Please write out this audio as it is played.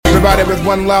Everybody with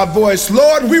one loud voice.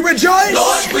 Lord, we rejoice.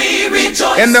 Lord, we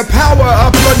rejoice in the power of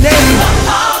your name. The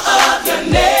power of your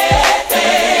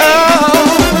name.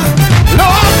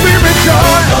 Lord, we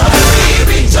rejoice. Lord, we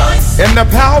rejoice in the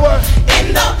power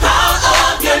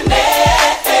of your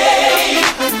name.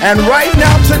 And right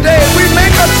now, today, we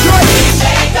make a choice,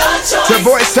 to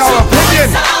voice our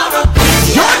opinion.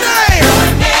 Your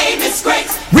name is great.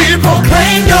 We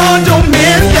proclaim your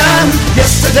dominion.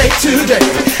 Yesterday, today,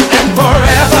 and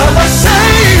forever the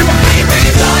same. We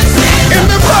rejoice in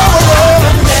the power of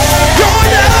your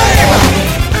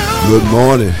name. Good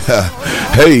morning.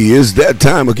 Hey, it's that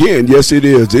time again. Yes, it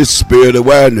is. It's Spirit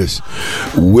Awareness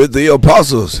with the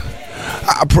Apostles.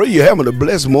 I pray you're having a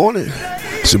blessed morning.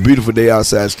 It's a beautiful day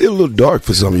outside. Still a little dark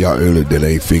for some of y'all early that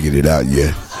ain't figured it out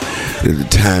yet. The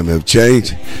time have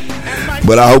changed.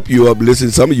 But I hope you up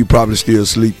listening. Some of you probably still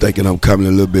asleep thinking I'm coming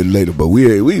a little bit later. But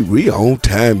we on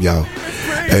time, y'all.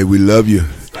 Hey, we love you.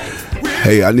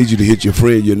 Hey, I need you to hit your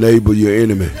friend, your neighbor, your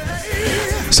enemy.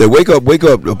 Say, wake up,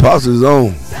 the Apostles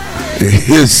on.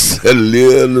 It's a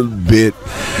little bit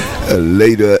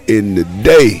later in the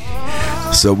day.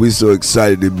 So we're so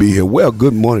excited to be here. Well,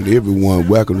 good morning to everyone.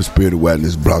 Welcome to Spirit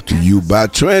Awareness, brought to you by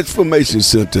Transformation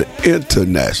Center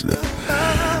International.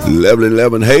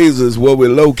 1111 Hazel is where we're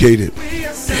located.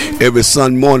 Every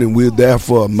Sunday morning, we're there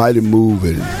for a mighty move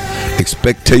and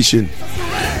expectation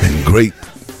and great,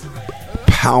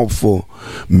 powerful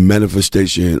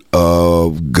manifestation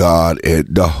of God and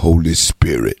the Holy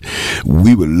Spirit.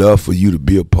 We would love for you to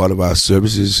be a part of our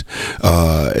services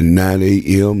at 9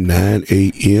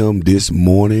 a.m. this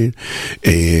morning,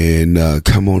 and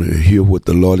come on and hear what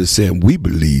the Lord is saying. We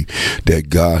believe that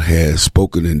God has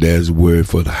spoken, and there's a word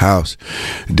for the house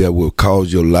that will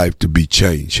cause your life to be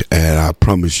changed, and I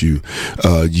promise you,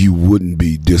 you wouldn't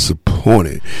be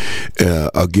disappointed.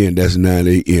 Again, that's 9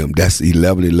 a.m. That's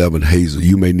 1111 Hazel.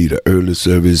 You may need an early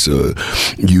service,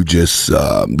 you just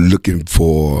looking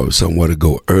for somewhere to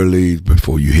go early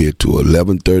before you head to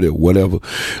 11:30 or whatever,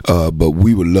 but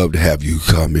we would love to have you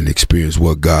come and experience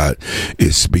what God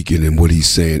is speaking and what he's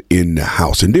saying in the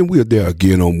house. And then we're there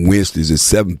again on Wednesdays at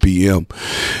 7 p.m.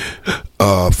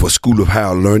 For School of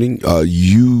Higher Learning.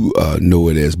 You know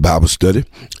it as Bible study,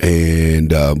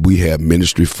 and we have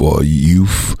ministry for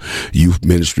youth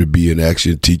ministry, be in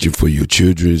action, teaching for your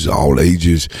children, all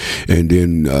ages, and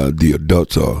then the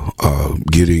adults are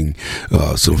getting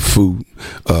some food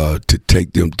to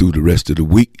take them through the rest of the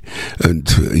week, and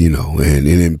and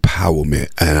in empowerment.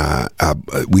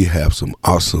 And we have some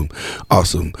awesome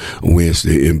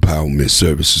Wednesday empowerment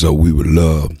services. So we would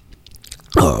love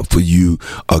for you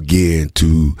again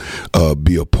to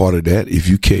be a part of that. If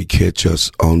you can't catch us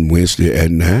on Wednesday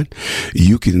at 9,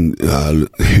 you can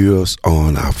hear us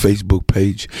on our Facebook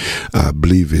page. I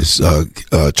believe it's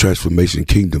Transformation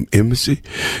Kingdom Embassy,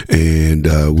 and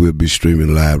we'll be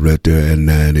streaming live right there at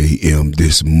 9 a.m.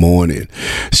 this morning.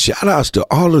 Shout outs to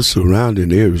all the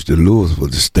surrounding areas, the Louisville,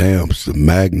 the Stamps, the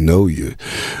Magnolia,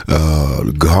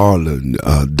 the Garland,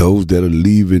 those that are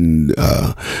leaving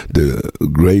the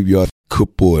graveyard,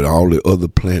 Kupo, and all the other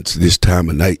plants this time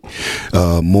of night,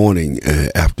 morning,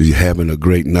 after you're having a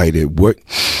great night at work.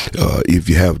 If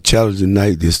you have a challenging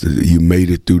night, you made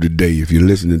it through the day. If you're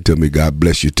listening to me, God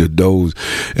bless you. To those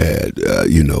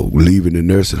leaving the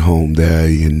nursing home there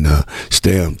in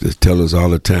Stamp, just tell us all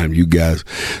the time, you guys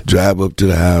drive up to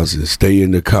the house and stay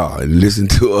in the car and listen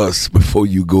to us before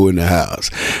you go in the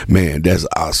house. Man, that's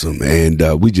awesome. And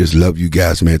we just love you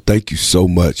guys, man. Thank you so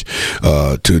much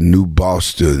to New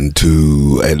Boston,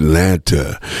 to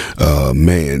Atlanta,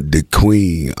 man, the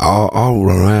Queen, all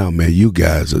around, man. You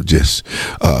guys are just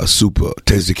super.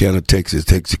 Texarkana, Texas,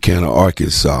 Texarkana,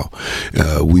 Arkansas.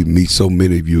 We meet so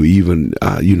many of you. Even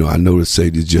I know to say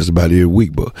this just about every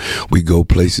week, but we go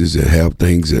places and have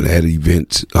things and at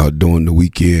events during the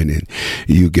weekend, and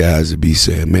you guys will be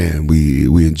saying, man,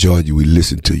 we enjoy you, we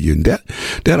listen to you, and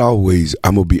that always,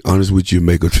 I'm gonna be honest with you,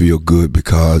 make us feel good,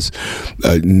 because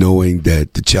knowing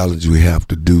that the challenge we have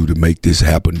to do to make this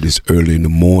happen this early in the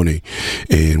morning,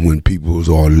 and when people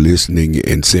are listening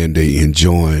and saying they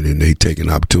enjoying and they take an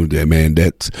opportunity, man,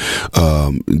 that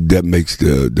makes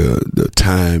the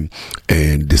time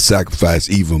and the sacrifice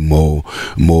even more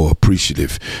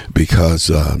appreciative, because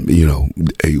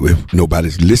if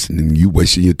nobody's listening, you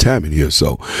wasting your time in here.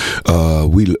 So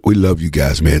we love you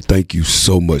guys, man. Thank you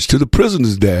so much. To the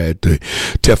prisoners there at the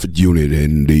Tefford unit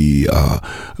and the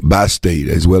Bi-State,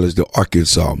 as well as the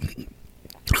Arkansas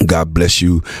God bless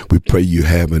you. We pray you're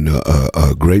having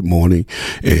a great morning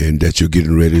and that you're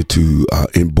getting ready to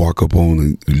embark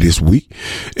upon this week.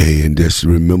 And just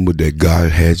remember that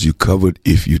God has you covered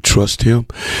if you trust him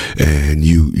and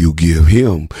you give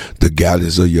him the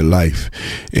guidance of your life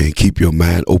and keep your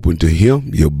mind open to him.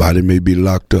 Your body may be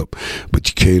locked up, but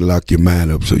you can't lock your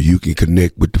mind up so you can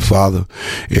connect with the Father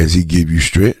as he give you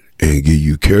strength and give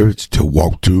you courage to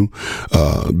walk through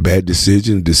bad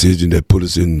decision that put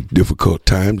us in difficult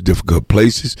times, difficult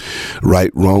places,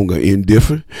 right, wrong, or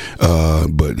indifferent.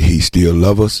 But he still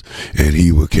loves us, and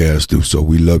he will carry us through. So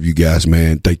we love you guys,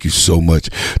 man. Thank you so much.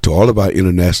 To all of our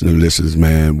international listeners,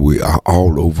 man, we are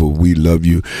all over. We love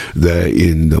you there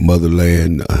in the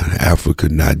motherland, Africa,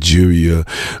 Nigeria,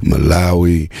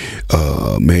 Malawi,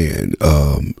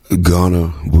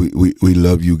 Ghana. We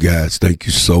love you guys. Thank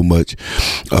you so much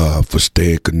for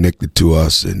staying connected to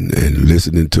us and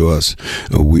listening to us.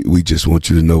 We just want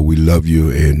you to know we love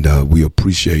you and we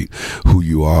appreciate who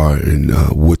you are and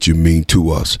what you mean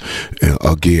to us.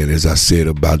 Again, as I said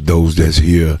about those that's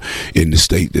here in the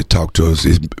state that talk to us,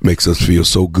 it makes us feel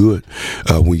so good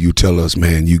when you tell us,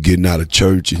 man, you getting out of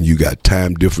church and you got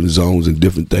time different zones and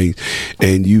different things,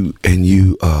 and you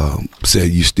say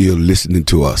you still listening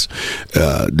to us.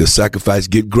 The sacrifice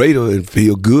get greater and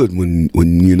feel good when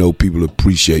you know people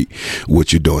appreciate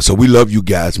what you're doing. So we love you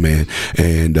guys, man,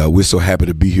 and we're so happy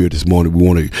to be here this morning. We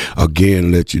want to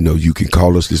again let you know you can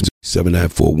call us this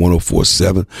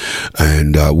 794-1047,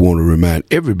 and I want to remind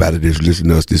everybody that's listening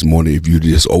to us this morning, if you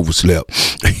just overslept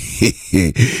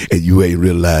and you ain't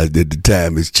realized that the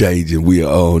time is changing, we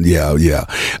are on.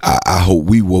 I hope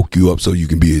we woke you up so you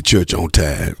can be at church on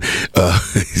time,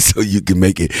 so you can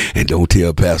make it. And don't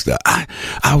tell pastor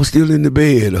I was still in the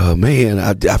bed. Man,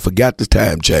 I forgot the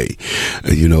time change.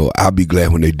 I'll be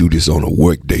glad when they do this on a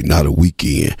work day, not a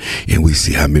weekend, and we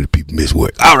see how many people miss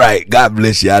work. All right, God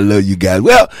bless you. I love you guys.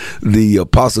 Well, the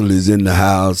apostle is in the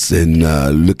house and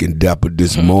looking dapper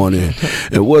this morning.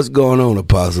 And what's going on,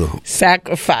 apostle?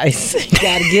 Sacrifice. You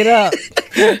gotta get up.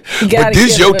 But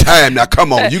this your time now.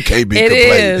 Come on, you can't be complaining.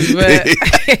 It is,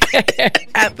 but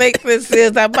I think this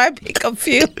is. I might be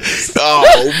confused.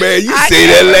 Oh man, you say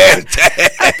that last time.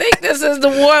 I think this is the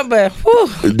one, but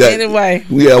anyway.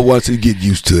 Yeah, once you get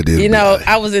used to it.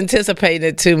 I was anticipating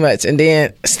it too much, and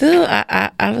then still,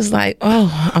 I was like,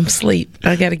 oh, I'm asleep.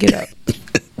 I gotta get up.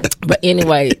 But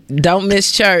anyway, don't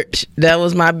miss church. That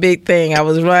was my big thing. I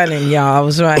was running, y'all. I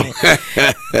was running.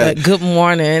 Good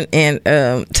morning, and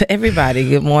to everybody,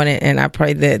 good morning. And I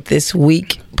pray that this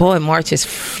week, boy, March is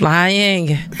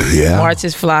flying. Yeah. March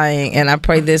is flying. And I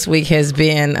pray this week has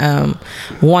been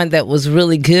one that was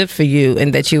really good for you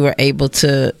and that you were able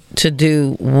to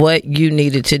do what you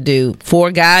needed to do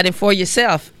for God and for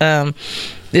yourself.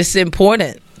 This is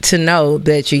important to know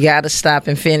that you got to stop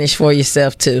and finish for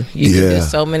yourself too. You can do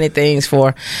so many things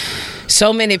for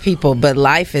so many people, but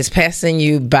life is passing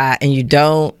you by and you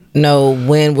don't know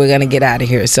when we're going to get out of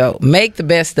here. So make the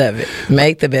best of it.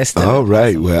 Make the best of it. All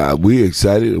right. Well, we're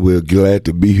excited. We're glad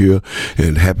to be here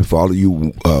and happy for all of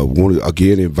you. Want to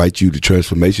again invite you to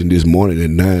Transformation this morning at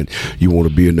 9. You want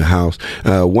to be in the house.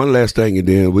 One last thing, and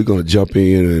then we're going to jump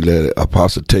in and let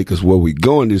Apostle take us where we're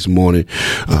going this morning.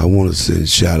 I want to send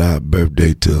shout out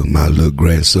birthday to my little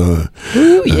grandson,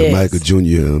 Michael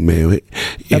Jr. Man,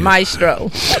 the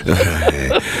maestro.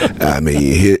 I mean,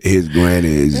 his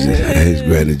granny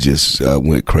just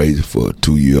went crazy for a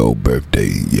 2-year-old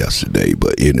birthday yesterday.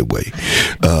 But anyway,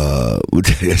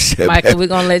 Michael, we're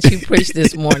gonna let you preach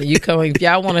this morning. You come if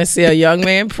y'all want to see a young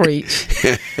man preach.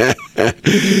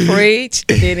 Preach,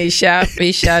 and then he shot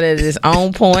at his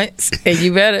own points, and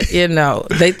you better,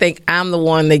 they think I'm the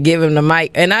one that give him the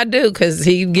mic, and I do, because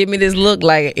he give me this look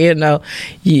like, but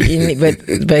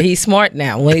he's smart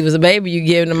now. When he was a baby, you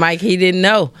give him the mic, he didn't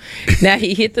know. Now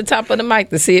he hit the top of the mic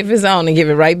to see if it's on and give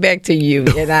it right back to you,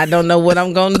 and I don't know what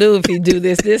I'm gonna do if he do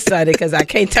this Sunday, because I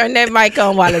can't turn that mic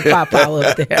on while it's Papa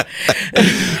up there.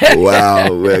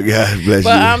 Wow, well, God bless you.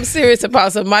 But I'm serious,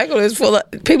 Apostle. Michael is full of,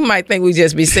 people might think we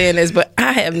just be saying this, but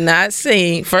I have not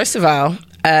seen, first of all,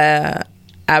 I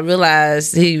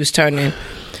realized he was turning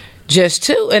just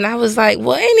 2, and I was like,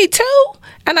 well, ain't he 2?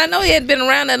 And I know he had been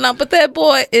around that long, but that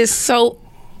boy is so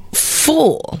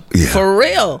full, for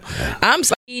real. I'm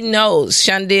sorry. He knows.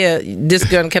 Shandia, this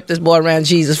girl kept this boy around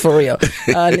Jesus for real.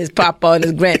 And his papa and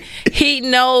his grand. He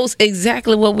knows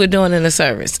exactly what we're doing in the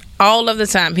service. All of the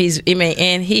time.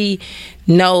 And he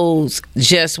knows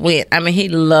just when. I mean, he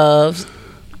loves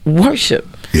worship.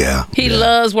 Yeah. He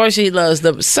loves worship. He loves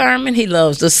the sermon. He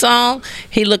loves the song.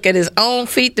 He look at his own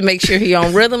feet to make sure he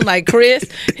on rhythm like Chris.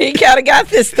 He kind of got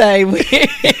this thing.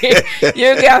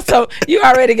 You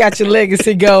already got your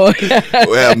legacy going.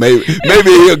 Well, maybe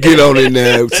he'll get on it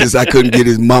now since I couldn't get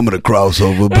his mama to cross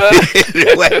over. But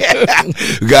anyway,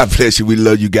 God bless you. We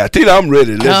love you guys. Tina, I'm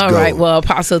ready. Let's go. All right. Well,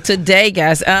 Apostle, today,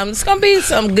 guys, it's going to be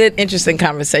some good, interesting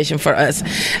conversation for us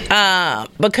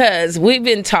because we've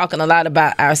been talking a lot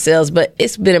about ourselves, but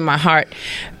it's been in my heart.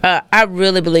 I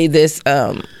really believe this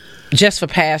just for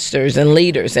pastors and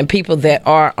leaders and people that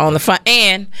are on the front.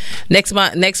 And next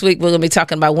week, we're going to be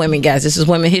talking about women, guys. This is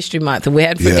Women History Month, and we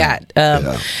hadn't forgot.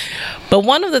 But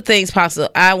one of the things, Apostle,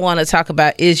 I want to talk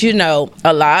about is,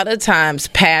 a lot of times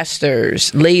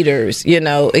pastors, leaders,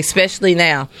 especially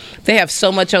now, they have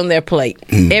so much on their plate.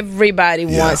 Everybody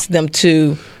wants them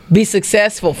to be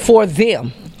successful for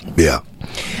them. Yeah.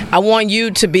 I want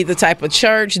you to be the type of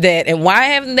church that, and why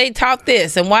haven't they taught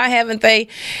this? And why haven't they?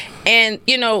 And,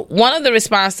 one of the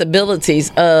responsibilities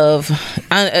of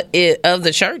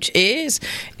the church is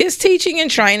teaching and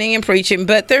training and preaching,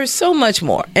 but there's so much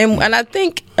more. And I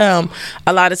think a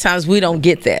lot of times we don't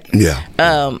get that.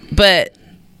 Yeah. But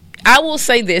I will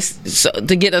say this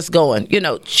to get us going.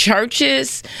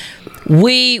 Churches,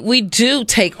 we do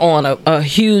take on a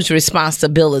huge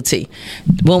responsibility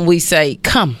when we say,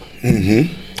 come.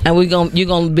 Mm-hmm. And you're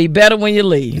gonna be better when you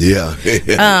leave. Yeah.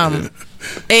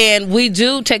 And we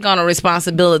do take on a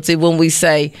responsibility when we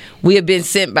say we have been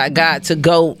sent by God to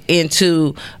go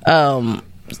into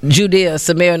Judea,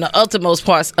 Samaria, and the uttermost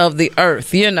parts of the earth,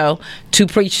 to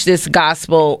preach this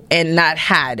gospel and not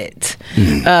hide it.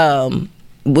 Mm-hmm.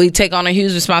 We take on a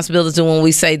huge responsibility when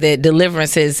we say that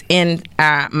deliverance is in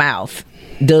our mouth.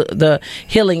 The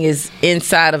healing is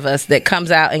inside of us that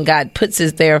comes out, and God puts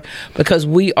us there because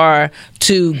we are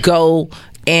to go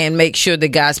and make sure that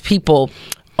God's people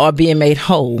are being made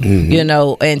whole,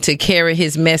 and to carry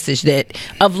his message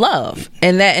of love.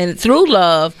 And through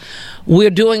love,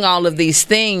 we're doing all of these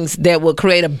things that will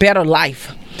create a better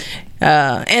life.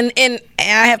 And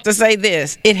I have to say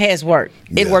this, it has worked.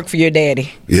 It worked for your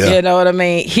daddy. Yeah. You know what I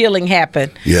mean? Healing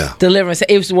happened. Yeah. Deliverance,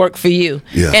 it was worked for you.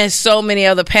 Yeah. And so many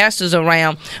other pastors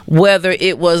around, whether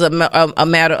it was a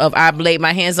matter of I laid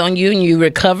my hands on you and you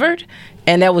recovered,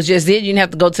 and that was just it. You didn't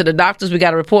have to go to the doctors. We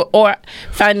got a report. Or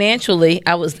financially,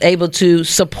 I was able to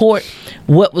support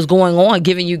what was going on,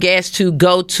 giving you gas to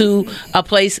go to a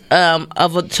place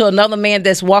to another man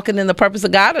that's walking in the purpose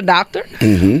of God, a doctor,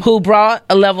 who brought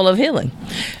a level of healing.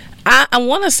 I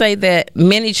want to say that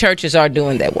many churches are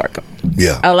doing that work.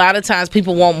 Yeah. A lot of times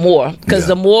people want more because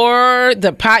the more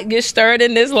the pot gets stirred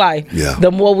in this life, the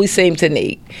more we seem to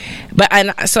need.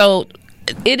 So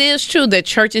it is true that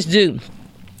churches do.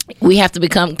 We have to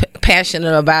become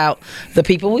passionate about the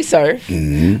people we serve.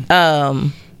 Mm-hmm.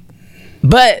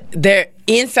 But they're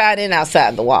inside and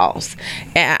outside the walls.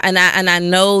 And I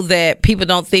know that people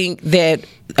don't think that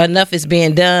enough is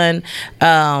being done.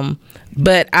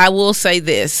 But I will say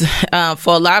this.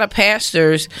 For a lot of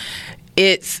pastors,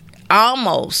 it's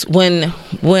almost when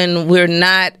we're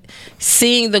not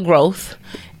seeing the growth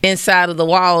inside of the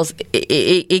walls,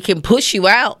 it can push you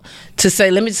out to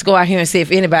say, let me just go out here and see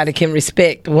if anybody can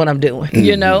respect what I'm doing.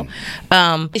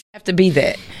 Mm-hmm. It have to be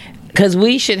that. Because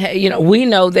we should, we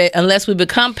know that unless we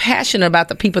become passionate about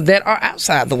the people that are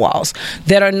outside the walls,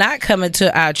 that are not coming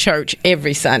to our church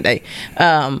every Sunday,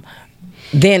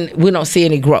 then we don't see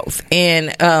any growth. And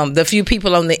the few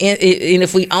people on the and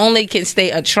if we only can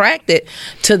stay attracted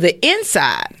to the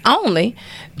inside only,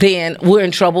 then we're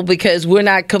in trouble because we're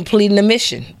not completing the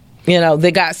mission.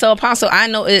 They got so Apostle. I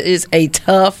know it is a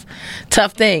tough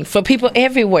thing for people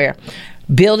everywhere,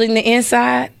 building the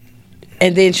inside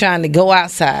and then trying to go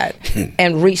outside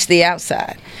and reach the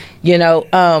outside,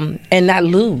 and not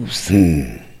lose.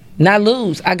 Not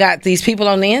lose. I got these people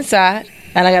on the inside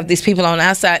and I got these people on the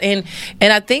outside. And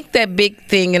I think that big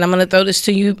thing, and I'm going to throw this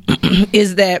to you,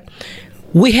 is that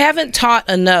we haven't taught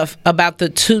enough about the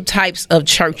two types of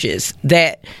churches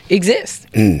that exist.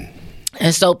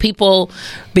 And so people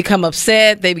become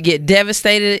upset, they get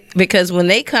devastated, because when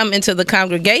they come into the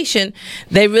congregation,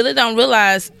 they really don't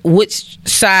realize which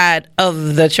side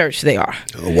of the church they are.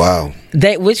 Oh, wow.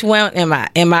 Which one am I?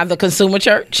 Am I the consumer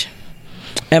church?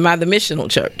 Am I the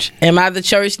missional church? Am I the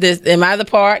church am I the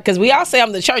part? Because we all say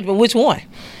I'm the church, but which one?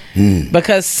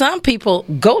 Because some people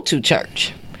go to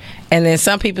church, and then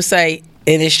some people say,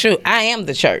 and it's true, I am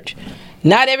the church.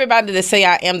 Not everybody that say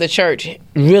I am the church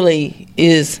really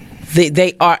is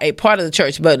they are a part of the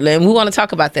church. But we want to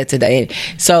talk about that today.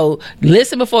 So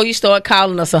listen before you start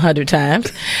calling us 100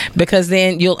 times, because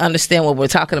then you'll understand what we're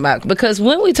talking about. Because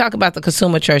when we talk about the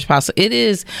consumer church, Apostle, it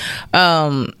is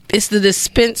it's the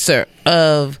dispenser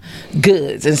of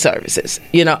goods and services.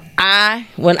 You know,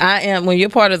 when you're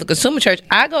part of the consumer church,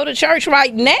 I go to church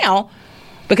right now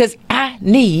because I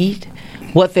need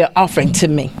what they're offering to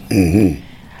me. Mm-hmm.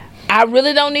 I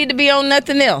really don't need to be on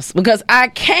nothing else, because I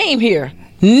came here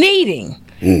needing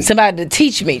somebody to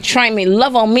teach me, train me,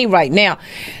 love on me right now.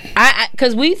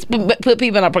 Because we put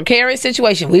people in a precarious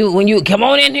situation. When you come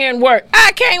on in here and work,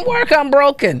 I can't work. I'm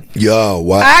broken. Yeah,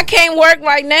 wow. I can't work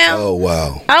right now. Oh,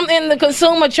 wow. I'm in the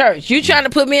consumer church. You trying to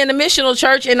put me in the missional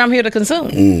church, and I'm here to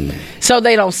consume. So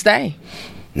they don't stay.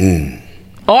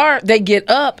 Or they get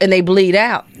up and they bleed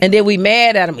out, and then we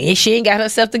mad at them. She ain't got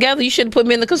herself together. You should have put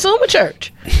me in the consumer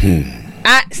church.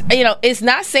 It's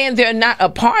not saying they're not a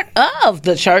part of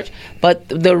the church, but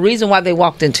the reason why they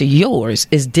walked into yours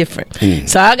is different.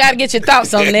 So I got to get your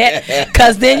thoughts on that,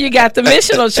 because then you got the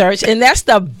missional church, and that's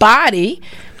the body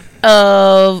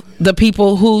of the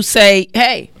people who say,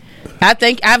 hey, I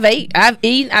think I've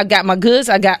eaten, I got my goods,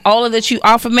 I got all of that you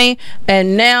offer me,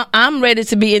 and now I'm ready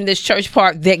to be in this church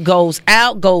part that goes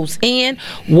out, goes in,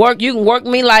 work. You can work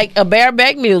me like a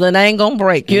bareback mule, and I ain't gonna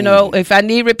break. You know, if I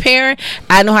need repairing,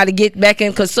 I know how to get back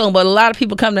and consume. But a lot of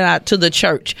people come out to the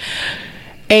church,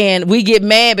 and we get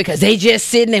mad because they just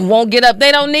sitting and won't get up.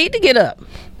 They don't need to get up.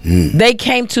 They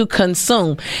came to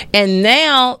consume. And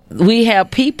now we have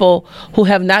people who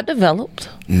have not developed,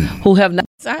 who have not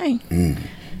sang.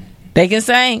 They can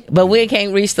sing, but we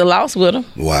can't reach the lost with them.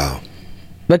 Wow.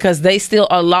 Because they still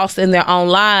are lost in their own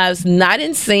lives, not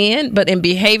in sin, but in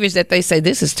behaviors that they say,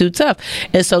 this is too tough.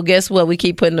 And so guess what? We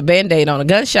keep putting a Band-Aid on a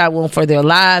gunshot wound for their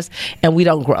lives, and we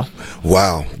don't grow.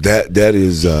 Wow. That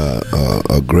is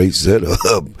a great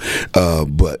setup.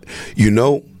 But, you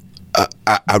know,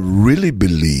 I really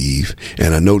believe,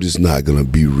 and I know this is not going to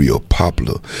be real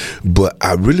popular, but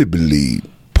I really believe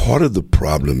part of the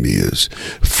problem is,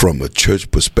 from a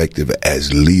church perspective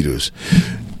as leaders,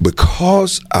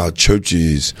 because our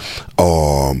churches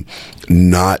are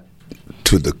not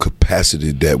to the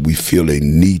capacity that we feel they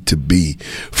need to be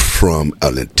from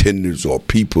an attendance or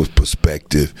people's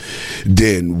perspective,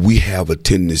 then we have a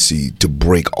tendency to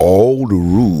break all the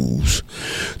rules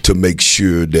to make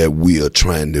sure that we are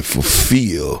trying to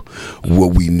fulfill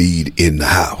what we need in the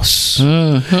house.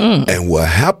 And what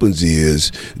happens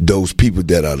is those people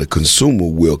that are the consumer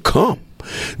will come,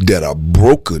 that are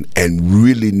broken and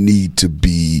really need to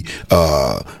be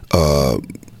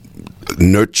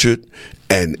nurtured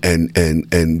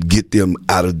and get them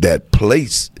out of that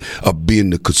place of being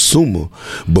the consumer.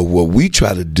 But what we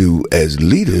try to do as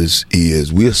leaders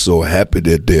is, we're so happy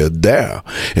that they're there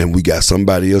and we got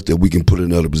somebody else that we can put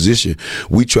in another position.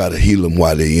 We try to heal them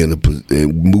while they're in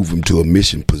and move them to a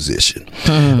mission position.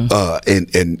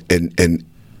 And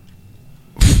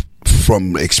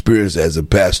from experience as a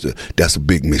pastor, that's a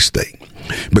big mistake.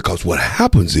 Because what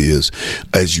happens is,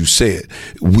 as you said,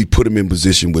 we put them in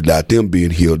position without them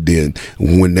being healed. Then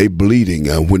when they bleeding,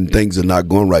 when things are not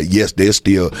going right, yes, they're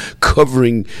still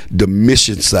covering the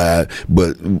mission side,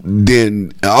 but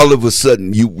then all of a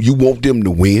sudden you want them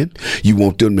to win. You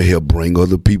want them to help bring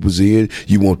other people's in.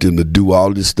 You want them to do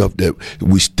all this stuff that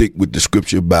we stick with the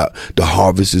scripture about the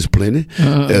harvest is plenty,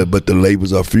 but the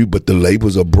labors are few, but the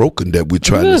labors are broken that we're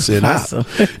trying to send out.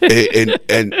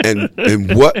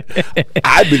 and what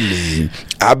I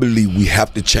believe we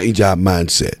have to change our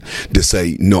mindset to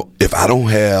say, no, if I don't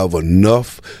have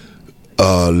enough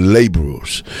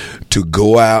laborers to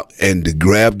go out and to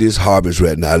grab this harvest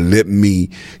right now, let me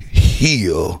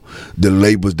heal the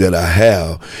labors that I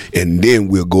have, and then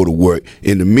we'll go to work.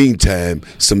 In the meantime,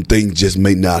 some things just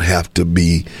may not have to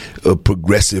be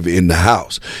progressive in the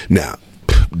house. Now,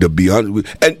 to be honest with,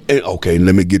 and okay,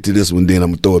 let me get to this one, then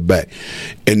I'm gonna throw it back.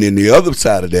 And then the other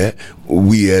side of that,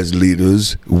 we as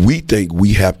leaders, we think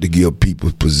we have to give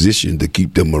people position to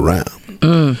keep them around,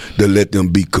 to let them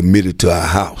be committed to our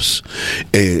house,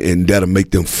 and that'll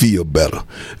make them feel better.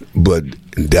 But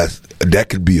that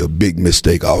could be a big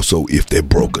mistake also if they're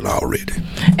broken already.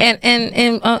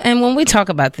 And when we talk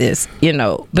about this, you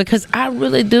know, because I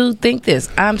really do think this,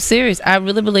 I'm serious. I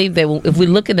really believe that if we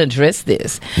look and address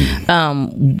this,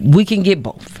 we can get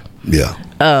both. Yeah.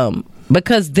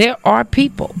 Because there are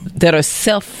people that are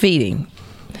self-feeding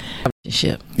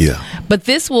relationship. Yeah. But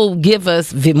this will give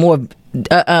us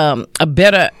a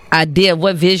better idea of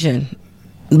what vision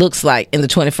looks like in the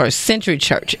 21st century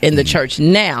church, in the church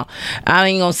now. I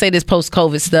ain't gonna say this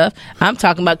post-COVID stuff. I'm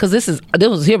talking about, because this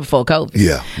was here before COVID.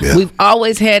 Yeah. We've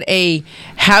always had a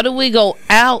How do we go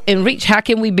out and reach? How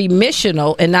can we be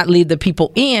missional and not leave the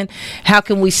people in? How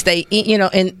can we stay in, you know,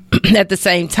 and at the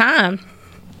same time,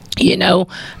 you know,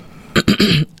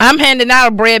 I'm handing out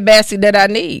a bread basket that I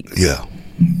need. Yeah.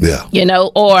 You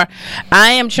know, or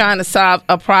I am trying to solve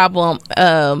a problem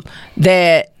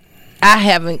that I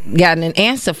haven't gotten an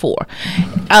answer for.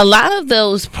 A lot of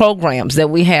those programs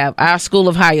that we have, our School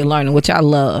of Higher Learning, which I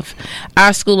love,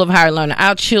 our School of Higher Learning,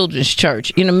 our children's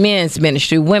church, you know, men's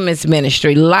ministry, women's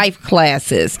ministry, life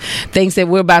classes, things that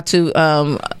we're about to,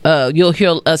 you'll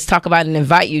hear us talk about and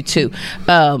invite you to,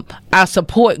 our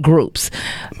support groups,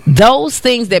 those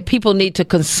things that people need to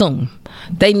consume.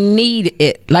 They need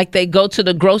it like they go to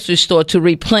the grocery store to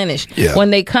replenish. Yeah.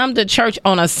 When they come to church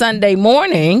on a Sunday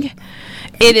morning,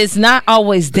 it is not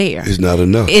always there. It's not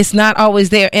enough. It's not always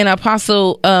there. And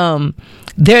Apostle,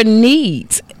 their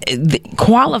needs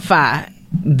qualify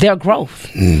their growth.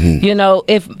 Mm-hmm. You know,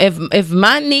 if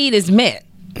my need is met,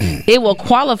 it will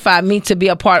qualify me to be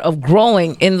a part of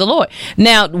growing in the Lord.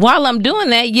 Now, while I'm doing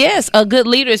that, yes, a good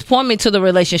leader is pointing me to the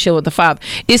relationship with the Father.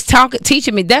 It's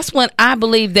teaching me. That's when I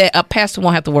believe that a pastor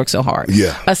won't have to work so hard.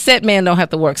 Yeah. A set man don't have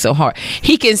to work so hard.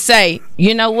 He can say,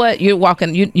 you know what, you're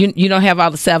walking, you don't have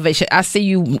all the salvation. I see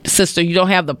you, sister, you don't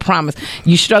have the promise.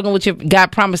 You struggling with your,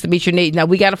 God promised to meet your need. Now,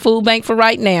 we got a food bank for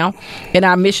right now in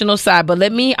our missional side, but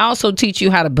let me also teach you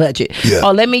how to budget. Yeah.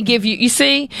 Or let me give you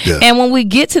see? Yeah. And when we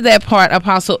get to that part,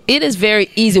 Apostle, it is very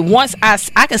easy. Once I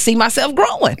can see myself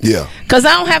growing. Yeah. Because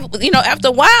I don't have, you know, after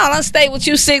a while, I stayed with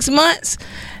you 6 months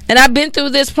and I've been through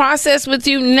this process with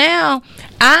you. Now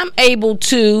I'm able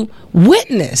to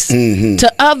witness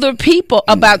to other people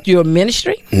about your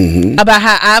ministry, about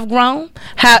how I've grown,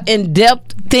 how in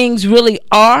depth things really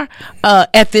are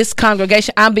at this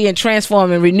congregation. I'm being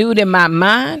transformed and renewed in my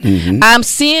mind. I'm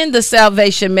seeing the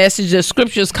salvation message, the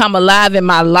scriptures come alive in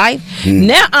my life.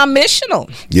 Now I'm missional.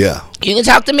 Yeah. You can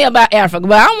talk to me about Africa,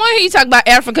 but I don't want to hear you talk about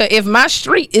Africa if my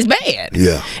street is bad.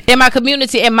 Yeah. In my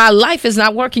community and my life is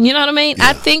not working. You know what I mean? Yeah.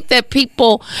 I think that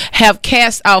people have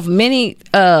cast off many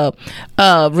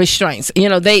restraints. You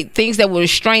know, things that will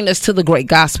restrain us to the great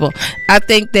gospel. I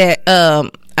think that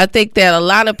a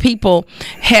lot of people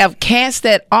have cast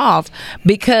that off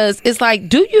because it's like,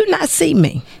 do you not see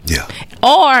me? Yeah.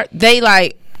 Or they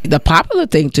like, the popular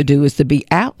thing to do is to be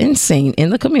out and seen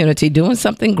in the community doing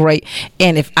something great.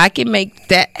 And if I can make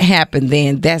that happen,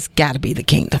 then that's got to be the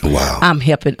kingdom. Wow. I'm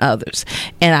helping others.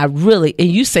 And I really,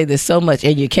 and you say this so much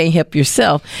and you can't help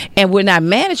yourself. And we're not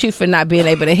mad at you for not being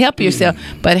able to help yourself.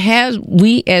 But has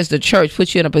we as the church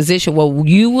put you in a position where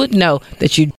you would know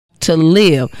that you to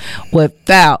live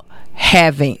without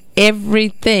having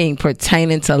everything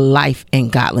pertaining to life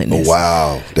and godliness.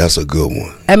 Wow, that's a good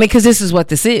one. I mean, because this is what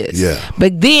this is. Yeah.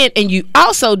 But then, and you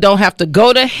also don't have to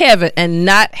go to heaven and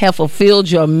not have fulfilled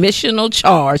your missional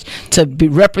charge to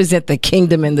represent the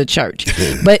kingdom in the church.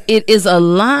 But it is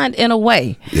aligned in a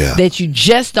way that you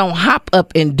just don't hop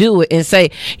up and do it and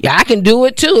say, yeah, I can do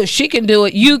it too. If she can do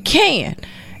it, you can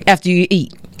after you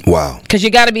eat. Wow. Because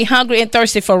you got to be hungry and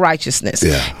thirsty for righteousness.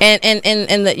 Yeah.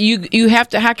 And you have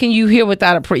to, how can you hear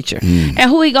without a preacher? And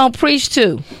who he going to preach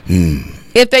to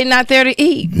if they not there to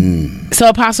eat? So,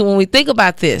 Apostle, when we think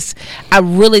about this, I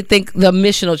really think the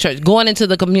missional church, going into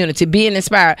the community, being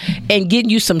inspired, and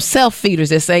getting you some self-feeders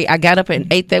that say, I got up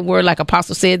and ate that word like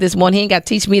Apostle said this morning. He ain't got to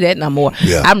teach me that no more.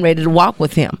 Yeah. I'm ready to walk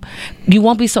with him. You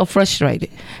won't be so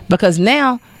frustrated because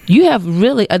now you have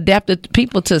really adapted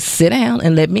people to sit down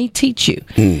and let me teach you.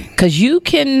 Because you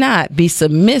cannot be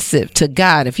submissive to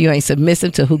God if you ain't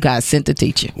submissive to who God sent to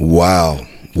teach you. Wow.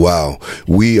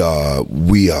 We are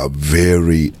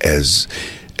very, as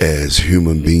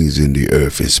human beings in the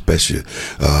earth, especially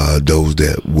those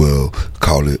that will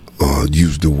call it,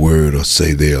 use the word or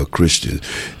say they are Christians,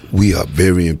 we are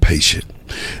very impatient.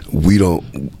 We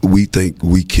think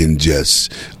we can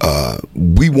just,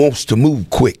 we wants to move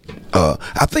quick.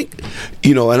 I think,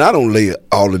 and I don't lay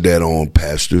all of that on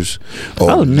pastors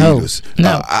or leaders.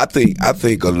 No. I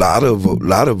think a lot of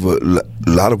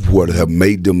what have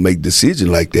made them make decisions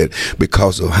like that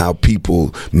because of how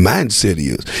people's mindset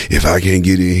is. If I can't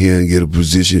get in here and get a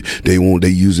position, they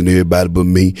using everybody but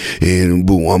me, and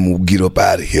boom, I'm gonna get up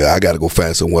out of here. I gotta go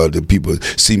find somewhere that people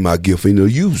see my gift and they'll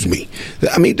use me.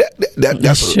 I mean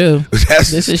that's true.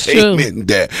 That's this a is statement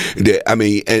true. that I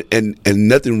mean, and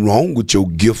nothing wrong with your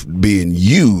gift being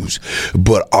used,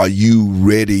 but are you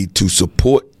ready to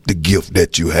support the gift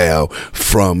that you have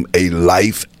from a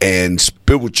life and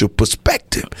spiritual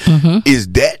perspective? Is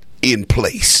that in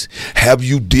place? Have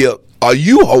you are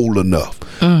you whole enough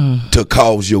to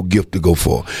cause your gift to go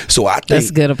forth. So I think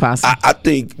That's good, Apostle. I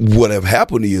think what have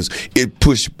happened is it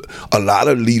pushed a lot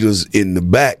of leaders in the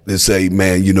back to say,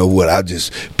 man, you know what, I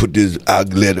just put this, I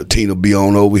let Tina be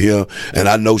on over here, and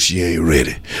I know she ain't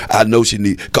ready. I know she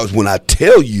need, because when I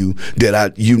tell you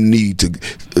that you need to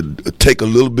take a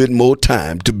little bit more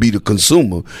time to be the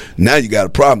consumer, now you got a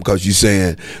problem because you're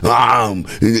saying,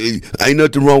 ain't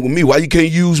nothing wrong with me. Why you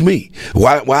can't use me?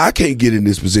 Why I can't get in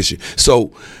this position?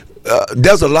 So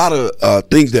there's a lot of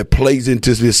things that plays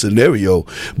into this scenario,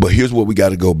 but here's what we got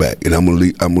to go back, and I'm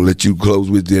gonna let you close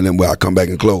with it, and then I'll come back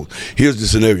and close. Here's the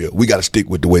scenario: we got to stick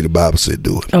with the way the Bible said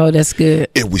do it. Oh, that's good.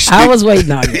 I was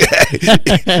waiting on you.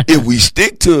 If we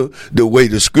stick to the way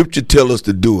the Scripture tell us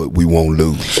to do it, we won't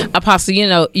lose. Apostle, you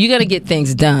got to get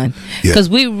things done because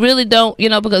we really don't.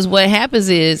 Because what happens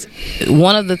is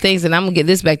one of the things, and I'm gonna get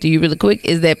this back to you really quick,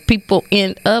 is that people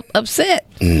end up upset.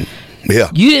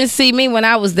 Yeah. You didn't see me when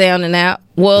I was down and out.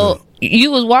 Well, you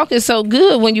was walking so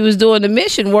good when you was doing the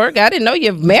mission work. I didn't know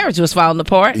your marriage was falling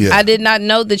apart. Yeah. I did not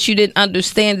know that you didn't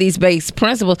understand these basic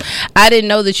principles. I didn't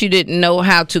know that you didn't know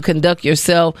how to conduct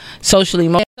yourself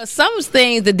socially. Some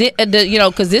things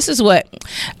because this is what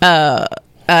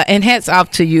and hats off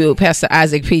to you, Pastor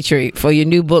Isaac Petrie, for your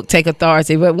new book, Take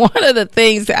Authority. But one of the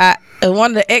things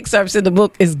one of the excerpts in the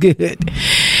book is good.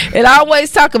 It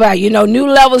always talk about, new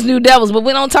levels, new devils, but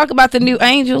we don't talk about the new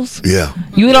angels. Yeah.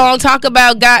 You don't talk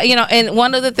about God, and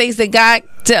one of the things that God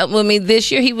told me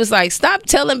this year, he was like, stop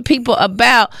telling people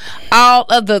about all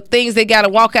of the things they got to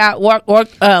watch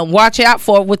out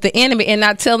for with the enemy and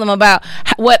not tell them about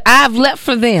what I've left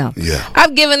for them. Yeah.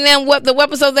 I've given them what the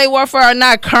weapons of they warfare are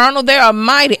not carnal, they are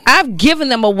mighty. I've given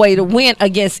them a way to win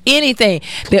against anything.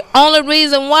 The only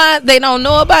reason why they don't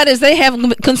know about it is they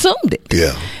haven't consumed it.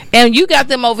 Yeah. And you got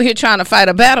them over here trying to fight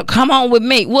a battle. Come on with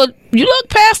me. Well, you look,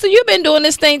 Pastor, you've been doing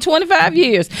this thing 25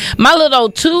 years. My little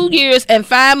 2 years and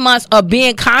 5 months of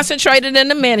being concentrated in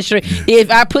the ministry, if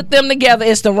I put them together,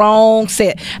 it's the wrong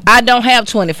set. I don't have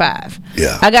 25.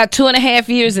 Yeah. I got 2.5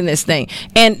 years in this thing.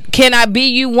 And can I be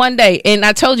you one day? And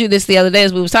I told you this the other day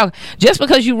as we was talking. Just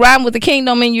because you riding with the king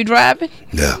don't mean you driving.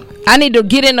 Yeah. I need to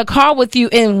get in the car with you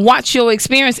and watch your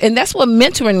experience. And that's what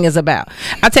mentoring is about.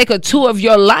 I take a tour of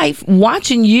your life,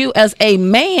 watching you as a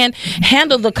man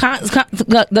handle the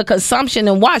consumption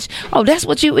and watch. Oh, that's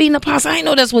what you eating, Apostle. I didn't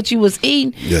know that's what you was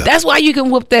eating. Yeah. That's why you can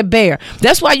whoop that bear.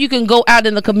 That's why you can go out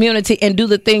in the community and do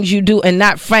the things you do and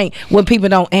not faint when people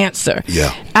don't answer.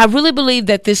 Yeah. I really believe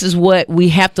that this is what we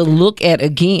have to look at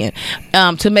again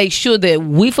to make sure that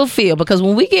we fulfill. Because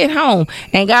when we get home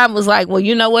and God was like, well,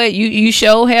 you know what? You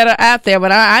sure had her out there,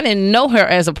 but I didn't know her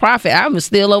as a prophet. I was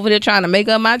still over there trying to make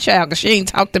her my child because she ain't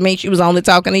talked to me. She was only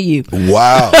talking to you.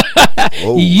 Wow.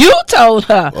 Oh. You told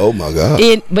her. Oh, my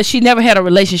God. But she never had a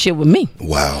relationship with me.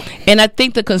 Wow. And I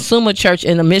think the consumer church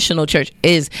and the missional church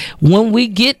is when we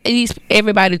get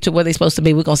everybody to where they're supposed to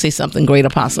be, we're going to see something great,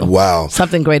 Apostle. Wow.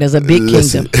 Something great as a big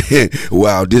kingdom.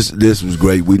 Wow. This was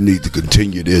great. We need to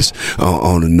continue this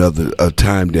on another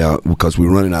time down because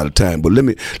we're running out of time. But let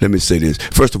me say this.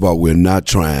 First of all, we're not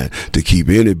trying to keep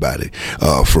anybody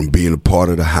from being a part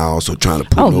of the house or trying to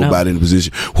put nobody in a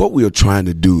position. What we are trying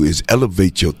to do is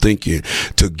elevate your thinking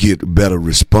to get better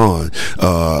response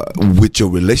with your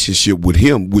relationship with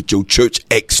him, with your church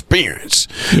experience.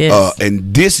 Yes.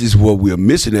 And this is what we're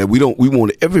missing at. We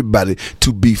want everybody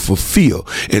to be fulfilled.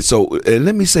 And so, and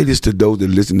let me say this to those that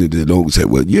listen to this, don't say,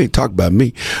 well, you ain't talking about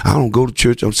me. I don't go to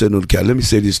church. I'm sitting on the couch. Let me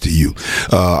say this to you.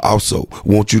 Also,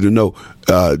 want you to know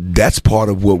that's part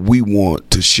of what we want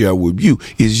to share with you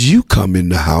is you come in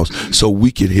the house so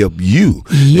we can help you.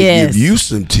 Yes. And give you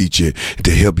some teaching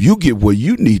to help you get where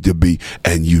you need to be.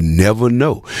 And you never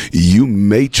know. You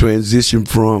may transition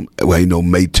from, well, ain't no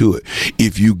may to it.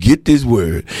 If you get this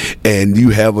word and you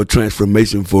have a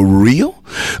transformation for real,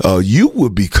 you will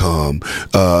become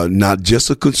not just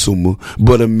a consumer,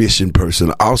 but a mission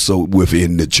person also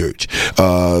within the church.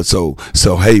 So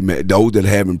hey, man, those that are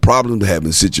having problems,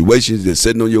 having situations, that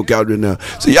sitting on your couch right now,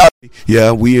 say,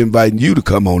 yeah, we inviting you to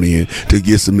come on in to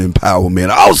get some empowerment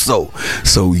also,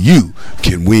 so you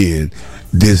can win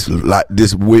this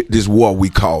war we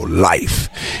call life,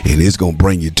 and it's gonna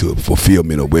bring you to a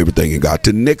fulfillment of everything in God.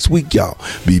 Till next week, y'all,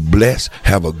 be blessed,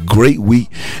 have a great week,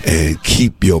 and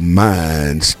keep your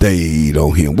mind stayed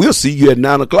on him. We'll see you at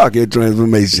 9:00 at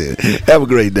Transformation. Have a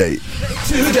great day.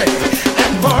 Today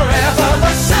and forever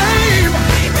the same.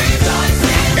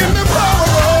 In the power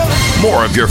of More of your